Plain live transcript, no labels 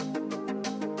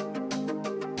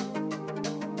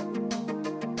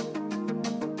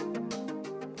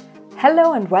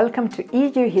Hello and welcome to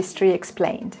EU History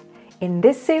Explained. In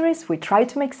this series, we try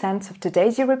to make sense of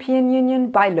today's European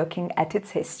Union by looking at its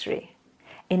history.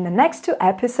 In the next two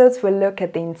episodes, we'll look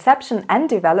at the inception and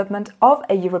development of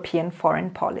a European foreign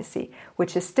policy,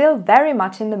 which is still very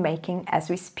much in the making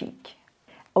as we speak.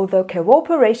 Although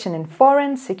cooperation in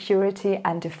foreign, security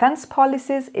and defense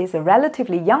policies is a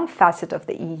relatively young facet of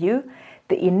the EU,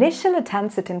 the initial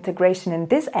attempts at integration in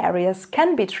these areas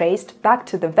can be traced back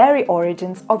to the very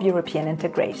origins of European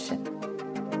integration.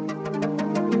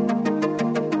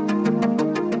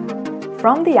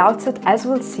 From the outset, as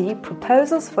we'll see,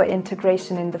 proposals for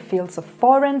integration in the fields of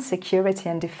foreign, security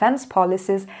and defense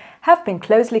policies have been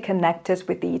closely connected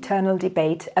with the eternal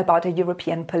debate about a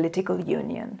European political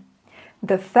union.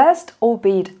 The first,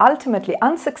 albeit ultimately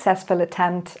unsuccessful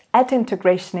attempt at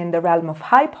integration in the realm of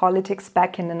high politics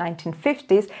back in the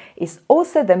 1950s is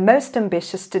also the most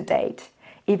ambitious to date,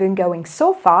 even going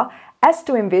so far as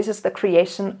to envisage the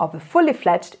creation of a fully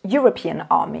fledged European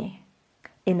army.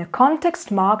 In a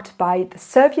context marked by the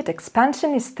Soviet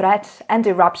expansionist threat and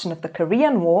eruption of the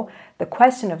Korean War, the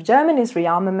question of Germany's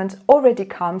rearmament already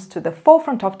comes to the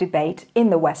forefront of debate in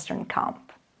the Western camp.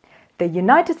 The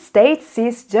United States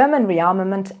sees German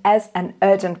rearmament as an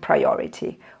urgent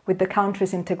priority, with the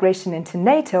country's integration into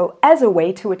NATO as a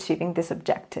way to achieving this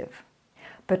objective.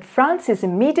 But France is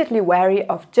immediately wary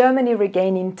of Germany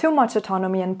regaining too much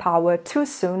autonomy and power too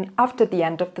soon after the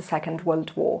end of the Second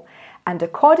World War, and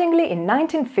accordingly in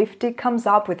 1950 comes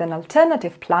up with an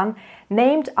alternative plan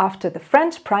named after the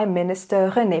French Prime Minister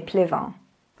René Pleven.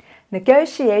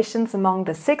 Negotiations among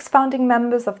the 6 founding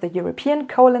members of the European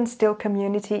Coal and Steel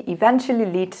Community eventually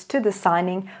lead to the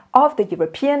signing of the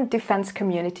European Defence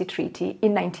Community Treaty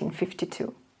in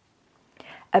 1952.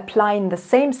 Applying the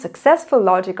same successful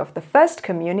logic of the first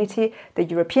community, the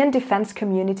European Defence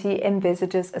Community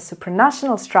envisages a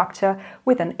supranational structure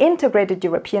with an integrated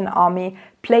European army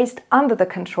placed under the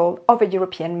control of a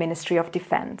European Ministry of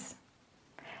Defence.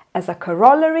 As a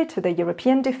corollary to the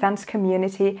European Defence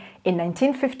Community, in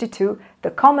 1952, the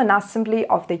Common Assembly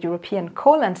of the European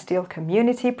Coal and Steel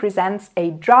Community presents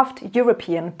a draft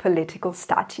European political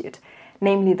statute,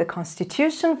 namely the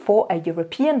Constitution for a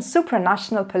European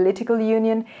supranational political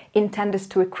union intended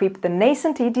to equip the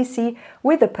nascent EDC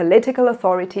with a political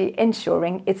authority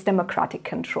ensuring its democratic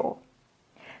control.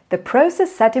 The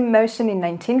process set in motion in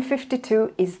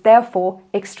 1952 is therefore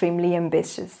extremely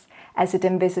ambitious, as it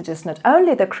envisages not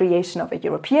only the creation of a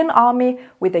European army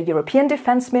with a European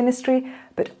Defence Ministry,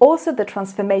 but also the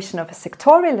transformation of a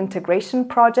sectorial integration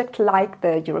project like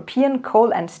the European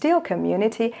Coal and Steel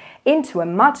Community into a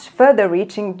much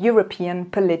further-reaching European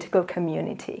political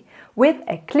community, with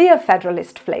a clear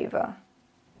federalist flavour.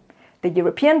 The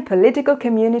European political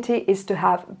community is to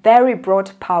have very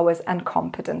broad powers and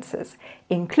competences,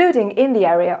 including in the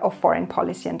area of foreign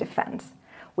policy and defence,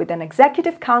 with an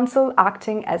executive council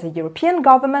acting as a European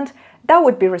government that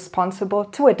would be responsible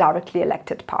to a directly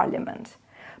elected parliament.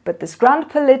 But this grand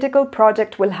political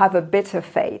project will have a bitter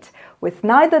fate, with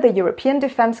neither the European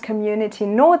Defence Community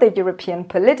nor the European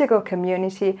political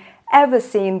community ever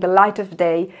seeing the light of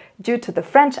day due to the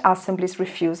French Assembly's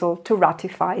refusal to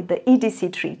ratify the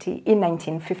EDC Treaty in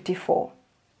 1954.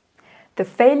 The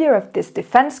failure of this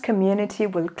defence community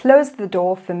will close the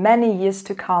door for many years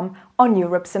to come on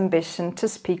Europe's ambition to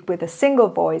speak with a single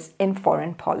voice in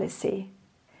foreign policy.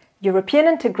 European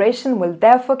integration will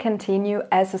therefore continue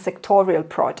as a sectorial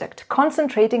project,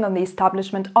 concentrating on the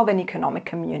establishment of an economic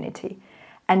community,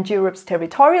 and Europe's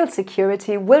territorial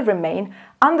security will remain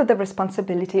under the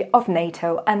responsibility of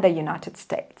NATO and the United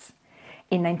States.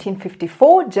 In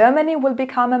 1954, Germany will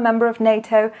become a member of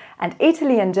NATO, and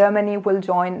Italy and Germany will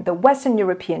join the Western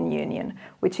European Union,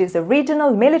 which is a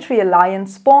regional military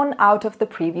alliance born out of the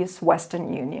previous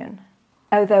Western Union.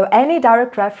 Although any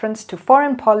direct reference to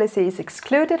foreign policy is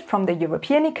excluded from the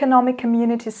European Economic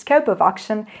Community's scope of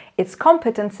action, its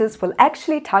competences will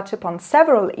actually touch upon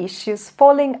several issues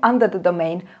falling under the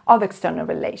domain of external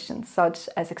relations, such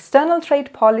as external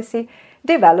trade policy,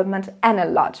 development and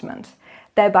enlargement,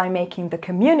 thereby making the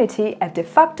community a de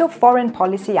facto foreign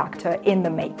policy actor in the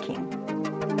making.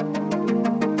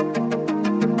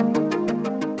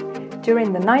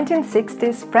 During the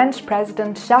 1960s, French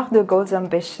President Charles de Gaulle's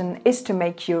ambition is to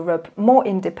make Europe more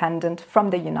independent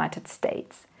from the United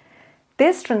States.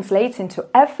 This translates into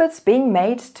efforts being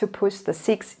made to push the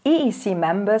 6 EEC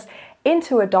members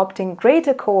into adopting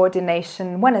greater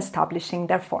coordination when establishing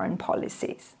their foreign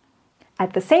policies.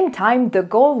 At the same time, de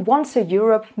Gaulle wants a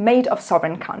Europe made of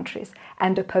sovereign countries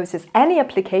and opposes any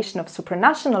application of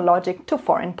supranational logic to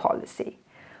foreign policy.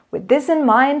 With this in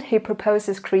mind, he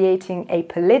proposes creating a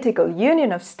political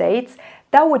union of states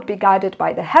that would be guided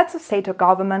by the heads of state or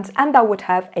government and that would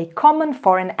have a common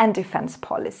foreign and defense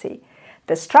policy.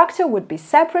 The structure would be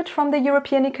separate from the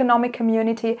European Economic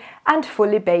Community and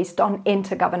fully based on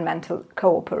intergovernmental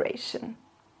cooperation.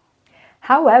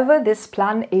 However, this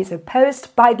plan is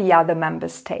opposed by the other member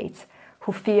states,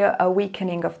 who fear a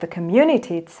weakening of the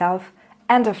community itself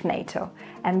and of NATO,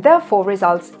 and therefore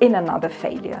results in another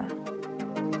failure.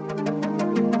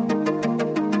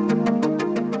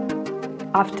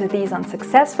 After these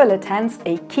unsuccessful attempts,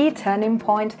 a key turning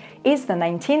point is the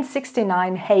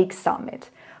 1969 Hague Summit,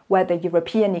 where the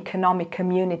European Economic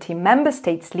Community member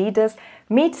states' leaders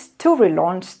meet to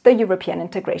relaunch the European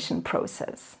integration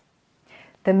process.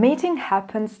 The meeting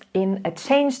happens in a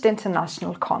changed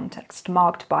international context,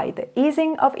 marked by the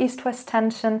easing of East-West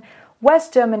tension,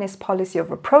 West Germany's policy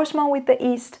of rapprochement with the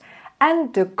East,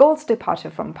 and de Gaulle's departure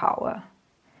from power.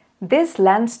 This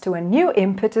lends to a new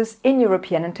impetus in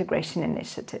European integration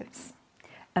initiatives.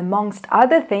 Amongst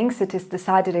other things, it is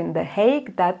decided in The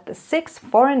Hague that the 6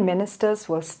 foreign ministers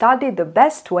will study the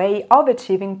best way of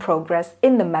achieving progress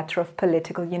in the matter of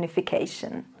political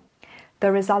unification.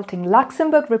 The resulting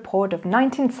Luxembourg Report of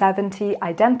 1970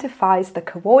 identifies the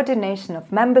coordination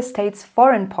of member states'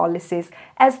 foreign policies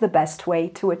as the best way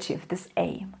to achieve this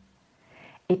aim.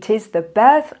 It is the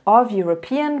birth of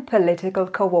European political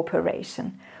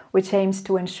cooperation, which aims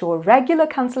to ensure regular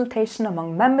consultation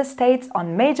among member states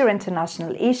on major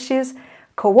international issues,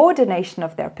 coordination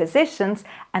of their positions,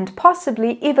 and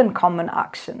possibly even common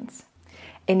actions.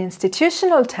 In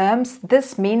institutional terms,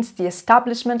 this means the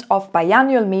establishment of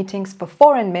biannual meetings for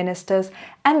foreign ministers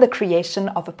and the creation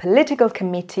of a political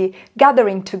committee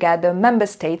gathering together member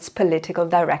states' political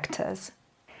directors.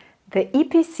 The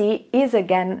EPC is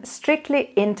again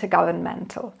strictly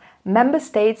intergovernmental. Member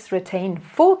states retain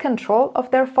full control of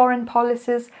their foreign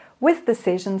policies, with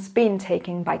decisions being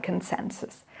taken by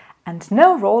consensus, and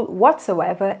no role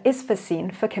whatsoever is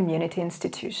foreseen for community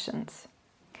institutions.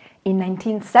 In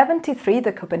 1973,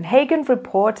 the Copenhagen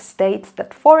Report states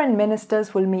that foreign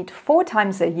ministers will meet 4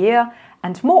 times a year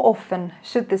and more often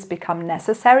should this become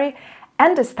necessary,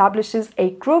 and establishes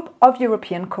a group of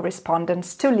European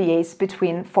correspondents to liaise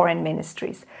between foreign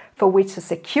ministries, for which a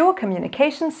secure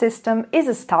communication system is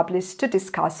established to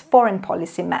discuss foreign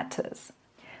policy matters.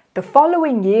 The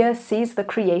following year sees the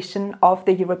creation of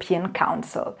the European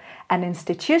Council, an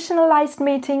institutionalized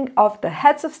meeting of the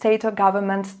heads of state or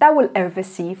government that will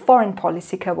oversee foreign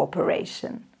policy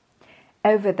cooperation.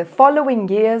 Over the following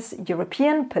years,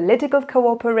 European political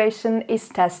cooperation is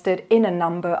tested in a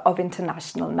number of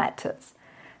international matters.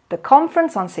 The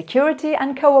Conference on Security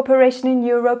and Cooperation in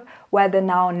Europe, where the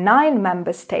now 9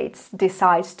 member states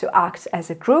decide to act as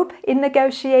a group in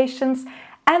negotiations,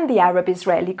 and the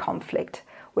Arab-Israeli conflict,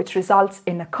 which results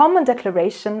in a common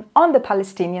declaration on the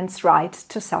Palestinians' right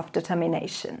to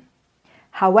self-determination.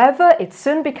 However, it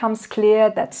soon becomes clear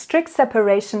that strict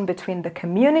separation between the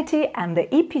community and the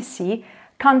EPC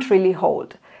can't really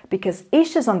hold, because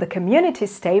issues on the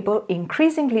community's table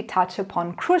increasingly touch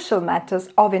upon crucial matters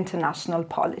of international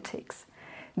politics.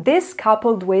 This,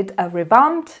 coupled with a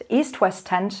revamped East-West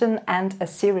tension and a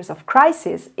series of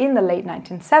crises in the late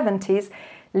 1970s,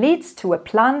 leads to a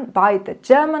plan by the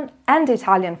German and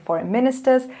Italian foreign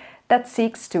ministers that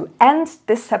seeks to end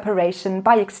this separation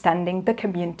by extending the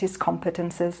community's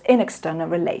competences in external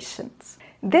relations.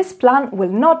 This plan will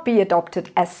not be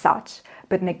adopted as such,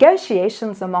 but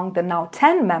negotiations among the now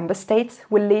 10 member states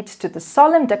will lead to the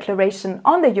solemn declaration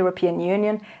on the European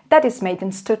Union that is made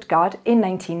in Stuttgart in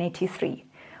 1983,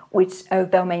 which,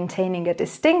 although maintaining a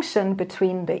distinction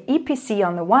between the EPC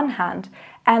on the one hand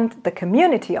and the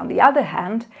community on the other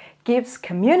hand, gives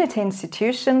community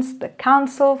institutions, the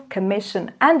Council,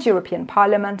 Commission and European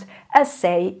Parliament, a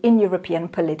say in European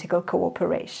political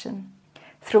cooperation.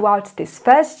 Throughout these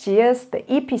first years, the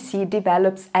EPC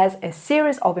develops as a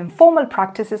series of informal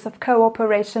practices of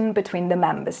cooperation between the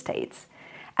member states,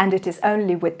 and it is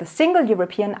only with the Single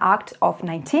European Act of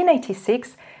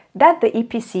 1986 that the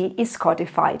EPC is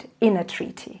codified in a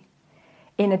treaty.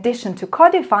 In addition to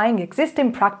codifying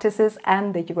existing practices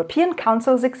and the European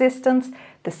Council's existence,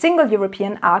 the Single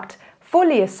European Act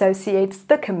fully associates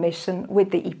the Commission with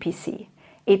the EPC.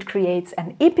 It creates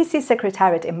an EPC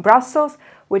Secretariat in Brussels,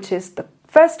 which is the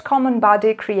first common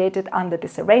body created under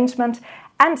this arrangement,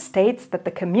 and states that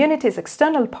the community's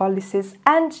external policies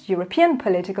and European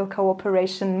political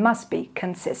cooperation must be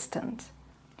consistent.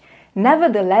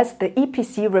 Nevertheless, the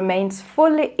EPC remains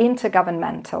fully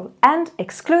intergovernmental and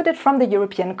excluded from the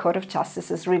European Court of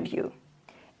Justice's review.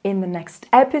 In the next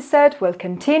episode, we'll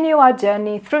continue our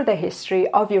journey through the history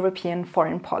of European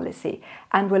foreign policy,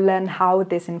 and we'll learn how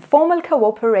this informal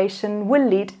cooperation will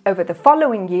lead over the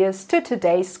following years to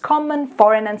today's common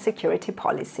foreign and security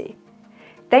policy.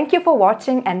 Thank you for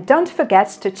watching, and don't forget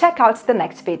to check out the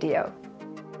next video.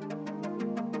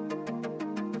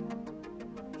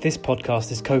 This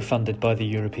podcast is co-funded by the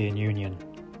European Union.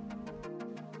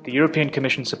 The European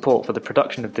Commission's support for the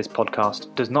production of this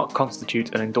podcast does not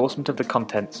constitute an endorsement of the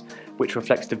contents, which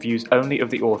reflects the views only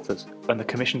of the authors, and the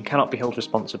Commission cannot be held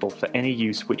responsible for any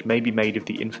use which may be made of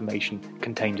the information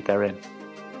contained therein.